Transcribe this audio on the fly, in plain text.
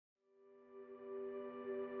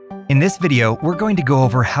In this video, we're going to go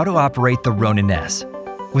over how to operate the Ronin-S.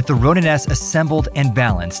 With the Ronin-S assembled and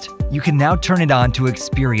balanced, you can now turn it on to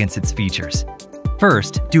experience its features.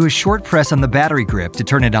 First, do a short press on the battery grip to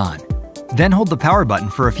turn it on. Then hold the power button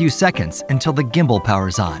for a few seconds until the gimbal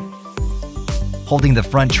powers on. Holding the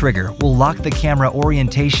front trigger will lock the camera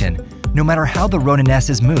orientation no matter how the Ronin-S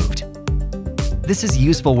is moved. This is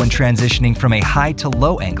useful when transitioning from a high to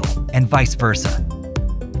low angle and vice versa.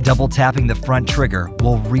 Double tapping the front trigger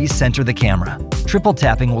will recenter the camera. Triple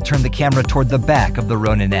tapping will turn the camera toward the back of the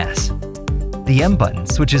Ronin-S. The M button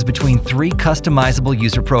switches between 3 customizable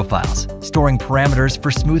user profiles, storing parameters for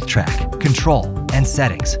smooth track, control, and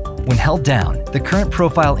settings. When held down, the current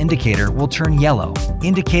profile indicator will turn yellow,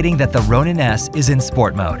 indicating that the Ronin-S is in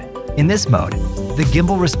sport mode. In this mode, the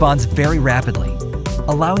gimbal responds very rapidly,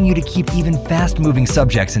 allowing you to keep even fast-moving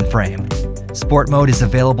subjects in frame. Sport mode is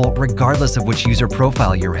available regardless of which user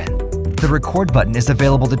profile you're in. The record button is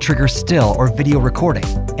available to trigger still or video recording,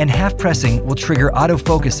 and half pressing will trigger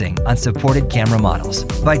auto-focusing on supported camera models.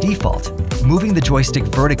 By default, moving the joystick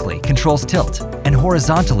vertically controls tilt and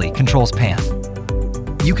horizontally controls pan.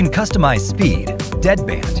 You can customize speed,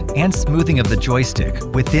 deadband, and smoothing of the joystick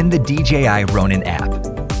within the DJI Ronin app.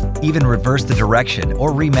 Even reverse the direction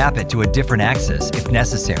or remap it to a different axis if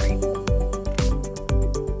necessary.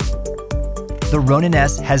 The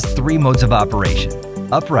Ronin-S has 3 modes of operation: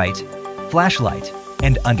 upright, flashlight,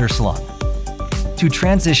 and underslung. To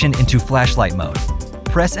transition into flashlight mode,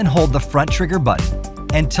 press and hold the front trigger button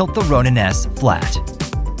and tilt the Ronin-S flat.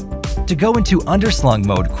 To go into underslung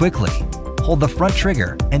mode quickly, hold the front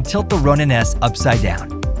trigger and tilt the Ronin-S upside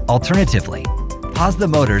down. Alternatively, pause the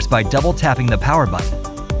motors by double tapping the power button.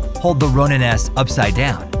 Hold the Ronin-S upside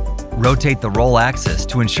down. Rotate the roll axis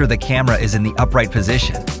to ensure the camera is in the upright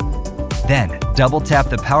position. Then, double tap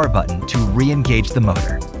the power button to re-engage the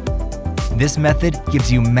motor. This method gives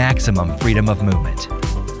you maximum freedom of movement.